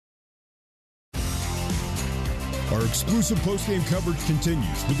Our exclusive postgame coverage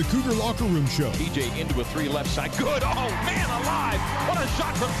continues with the Cougar Locker Room Show. TJ into a 3 left side. Good. Oh, man alive. What a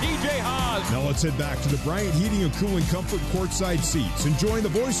shot from TJ Haws. Now let's head back to the Bryant Heating and Cooling Comfort courtside seats. Enjoying the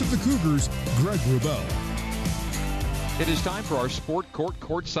voice of the Cougars, Greg Wrubell. It is time for our Sport Court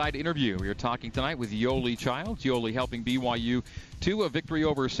courtside interview. We are talking tonight with Yoeli Childs. Yoeli helping BYU to a victory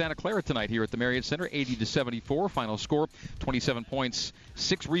over Santa Clara tonight here at the Marriott Center, 80-74. Final score, 27 points,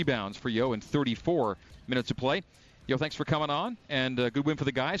 6 rebounds for Yo in 34 minutes of play. Yo, thanks for coming on, and a good win for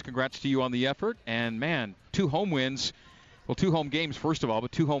the guys. Congrats to you on the effort. And, man, 2 home wins. Well, 2 home games, first of all,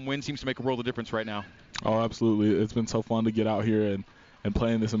 but 2 home wins seems to make a world of difference right now. Oh, absolutely. It's been so fun to get out here and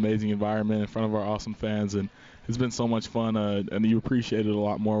play in this amazing environment in front of our awesome fans, and it's been so much fun, and you appreciate it a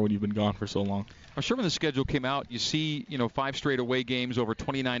lot more when you've been gone for so long. I'm sure when the schedule came out, you see, 5 straight away games over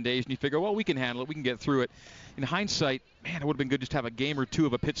 29 days, and you figure, well, we can handle it, we can get through it. In hindsight, man, it would have been good just to have a game or 2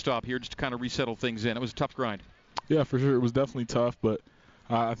 of a pit stop here just to kind of resettle things in. It was a tough grind. Yeah, for sure. It was definitely tough, but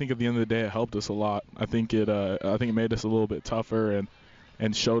I think at the end of the day it helped us a lot. I think it made us a little bit tougher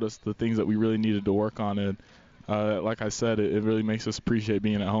and showed us the things that we really needed to work on. And like I said, it really makes us appreciate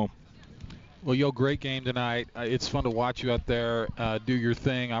being at home. Well, Yo, great game tonight. It's fun to watch you out there do your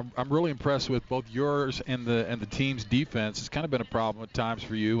thing. I'm really impressed with both yours and the team's defense. It's kind of been a problem at times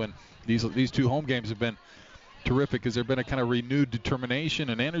for you, and these 2 home games have been terrific. Has there been a kind of renewed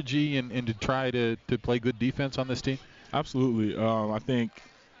determination and energy and to try to play good defense on this team? Absolutely. I think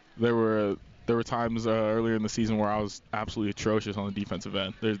there were times earlier in the season where I was absolutely atrocious on the defensive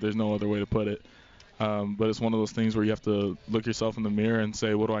end. There's no other way to put it. But it's one of those things where you have to look yourself in the mirror and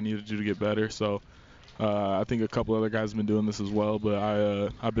say, what do I need to do to get better? So I think a couple other guys have been doing this as well, but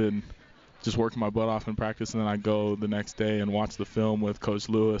I've been just working my butt off in practice, and then I go the next day and watch the film with Coach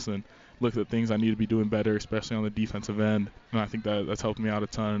Lewis and look at things I need to be doing better, especially on the defensive end. And I think that's helped me out a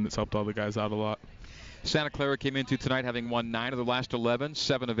ton, and it's helped all the guys out a lot. Santa Clara came into tonight having won 9 of the last 11,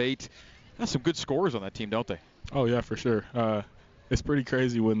 7 of 8. That's some good scores on that team, don't they? Oh, yeah, for sure. It's pretty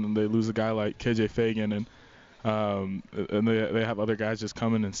crazy when they lose a guy like KJ Fagan and they have other guys just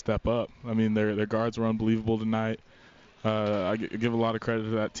come in and step up. I mean, their guards were unbelievable tonight. I give a lot of credit to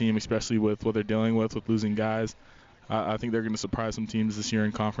that team, especially with what they're dealing with losing guys. I think they're going to surprise some teams this year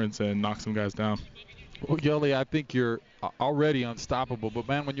in conference and knock some guys down. Well, Yoeli, I think you're already unstoppable. But,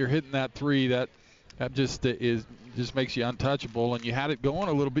 man, when you're hitting that 3, that just makes you untouchable. And you had it going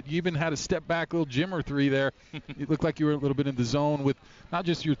a little bit. You even had a step back little Jimmer 3 there. It looked like you were a little bit in the zone with not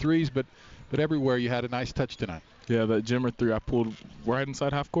just your 3s, but everywhere you had a nice touch tonight. Yeah, that Jimmer 3 I pulled right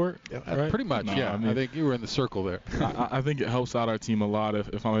inside half court. Right? Pretty much, no, yeah. I think you were in the circle there. I think it helps out our team a lot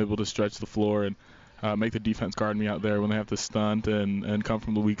if I'm able to stretch the floor and make the defense guard me out there when they have to stunt and come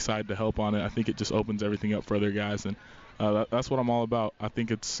from the weak side to help on it. I think it just opens everything up for other guys, and that's what I'm all about. I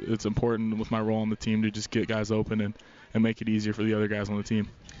think it's important with my role on the team to just get guys open and make it easier for the other guys on the team.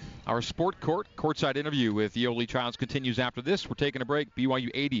 Our Sport Court courtside interview with Yoeli Childs continues after this. We're taking a break. BYU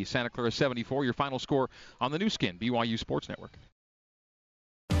 80, Santa Clara 74. Your final score on the new skin, BYU Sports Network.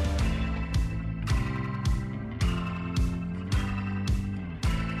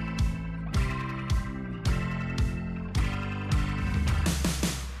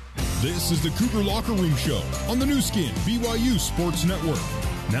 This is the Cougar Locker Room Show on the new skin, BYU Sports Network.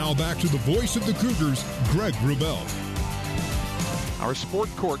 Now back to the voice of the Cougars, Greg Wrubell. Our Sport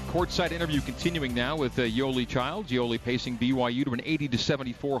Court courtside interview continuing now with Yoeli Childs. Yoeli pacing BYU to an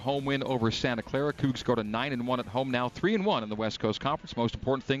 80-74 home win over Santa Clara. Cougs go to 9-1 at home now, 3-1 in the West Coast Conference. Most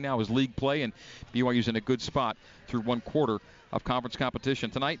important thing now is league play, and BYU's in a good spot through 1 quarter of conference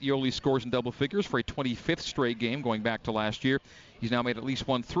competition. Tonight, Yoeli scores in double figures for a 25th straight game going back to last year. He's now made at least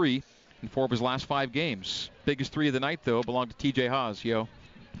 1 3 in 4 of his last 5 games. Biggest 3 of the night, though, belonged to TJ Haws. Yo,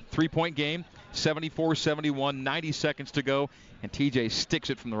 3-point game, 74-71, 90 seconds to go, and TJ sticks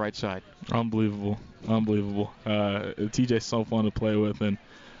it from the right side. Unbelievable. TJ's so fun to play with, and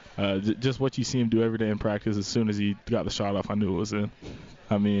just what you see him do every day in practice, as soon as he got the shot off, I knew it was in.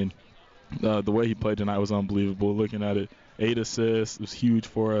 I mean, the way he played tonight was unbelievable. Looking at it, 8 assists, it was huge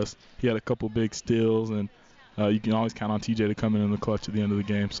for us. He had a couple big steals, and you can always count on TJ to come in the clutch at the end of the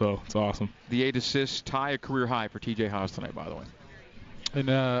game, so it's awesome. The 8 assists tie a career high for TJ Haws tonight, by the way.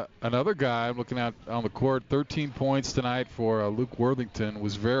 And another guy I'm looking at on the court, 13 points tonight for Luke Worthington,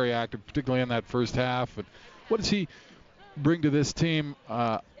 was very active, particularly in that first half. And what does he bring to this team?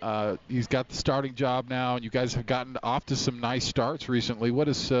 He's got the starting job now, and you guys have gotten off to some nice starts recently. What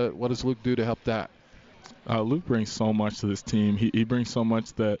does Luke do to help that? Luke brings so much to this team. He brings so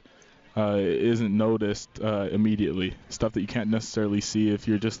much that isn't noticed immediately, stuff that you can't necessarily see if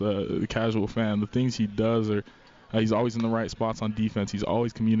you're just a casual fan. The things he does are he's always in the right spots on defense. He's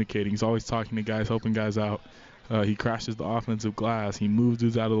always communicating. He's always talking to guys, helping guys out. He crashes the offensive glass. He moves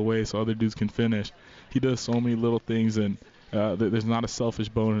dudes out of the way so other dudes can finish. He does so many little things, and there's not a selfish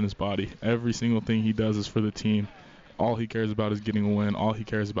bone in his body. Every single thing he does is for the team. All he cares about is getting a win. All he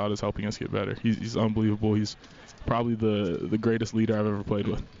cares about is helping us get better. He's unbelievable. He's probably the greatest leader I've ever played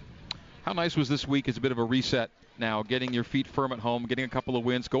with. How nice was this week as a bit of a reset now, getting your feet firm at home, getting a couple of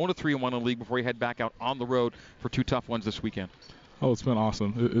wins, going to 3-1 in the league before you head back out on the road for 2 tough ones this weekend? Oh, it's been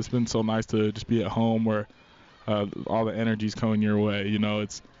awesome. It's been so nice to just be at home where all the energy's coming your way. You know,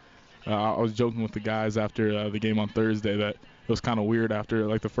 I was joking with the guys after the game on Thursday that it was kind of weird after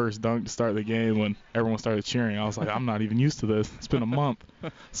like the first dunk to start the game when everyone started cheering. I was like, I'm not even used to this. It's been a month.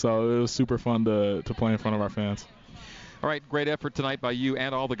 So it was super fun to play in front of our fans. All right, great effort tonight by you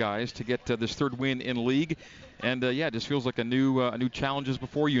and all the guys to get this third win in league. And, yeah, it just feels like a new challenge is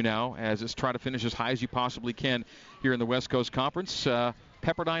before you now as it's try to finish as high as you possibly can here in the West Coast Conference.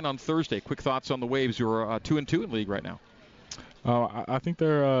 Pepperdine on Thursday. Quick thoughts on the Waves, who are 2-2 in league right now. I think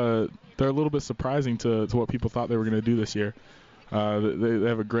they're a little bit surprising to what people thought they were going to do this year. They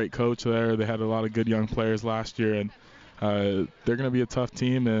have a great coach there. They had a lot of good young players last year, and they're going to be a tough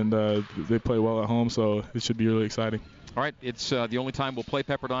team, and they play well at home, so it should be really exciting. All right, it's the only time we'll play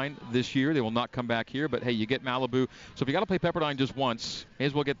Pepperdine this year. They will not come back here, but, hey, you get Malibu. So if you got to play Pepperdine just once, may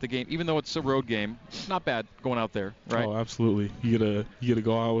as well get the game. Even though it's a road game, it's not bad going out there, right? Oh, absolutely. You get to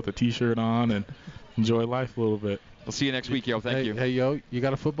go out with a T-shirt on and enjoy life a little bit. We'll see you next week, Yo. Thank you. Hey, Yo, you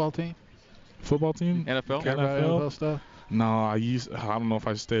got a football team? Football team? NFL? NFL stuff? No, I don't know if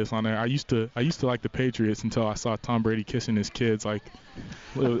I should say this on there. I used to like the Patriots until I saw Tom Brady kissing his kids. Like,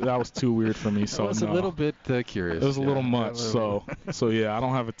 that was too weird for me. So I was a little bit curious. It was a little much. So yeah, I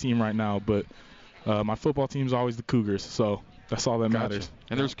don't have a team right now, but my football team's always the Cougars. So that's all that matters.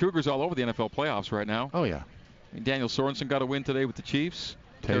 And there's Cougars all over the NFL playoffs right now. Oh yeah. I mean, Daniel Sorensen got a win today with the Chiefs.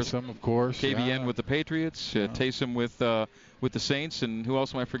 Taysom, of course. KVN with the Patriots. Taysom with the Saints, and who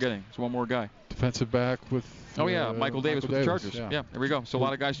else am I forgetting? There's one more guy. Defensive back with. Michael Davis with the Chargers. Yeah, there we go. So a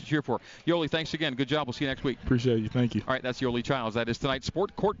lot of guys to cheer for. Yoli, thanks again. Good job. We'll see you next week. Appreciate you. Thank you. All right, that's Yoli Childs. That is tonight's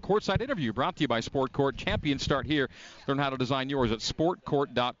Sport Court Courtside interview brought to you by Sport Court. Champions start here. Learn how to design yours at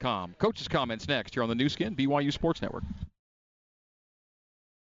sportcourt.com. Coach's comments next here on the new skin, BYU Sports Network.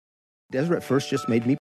 Deseret First just made me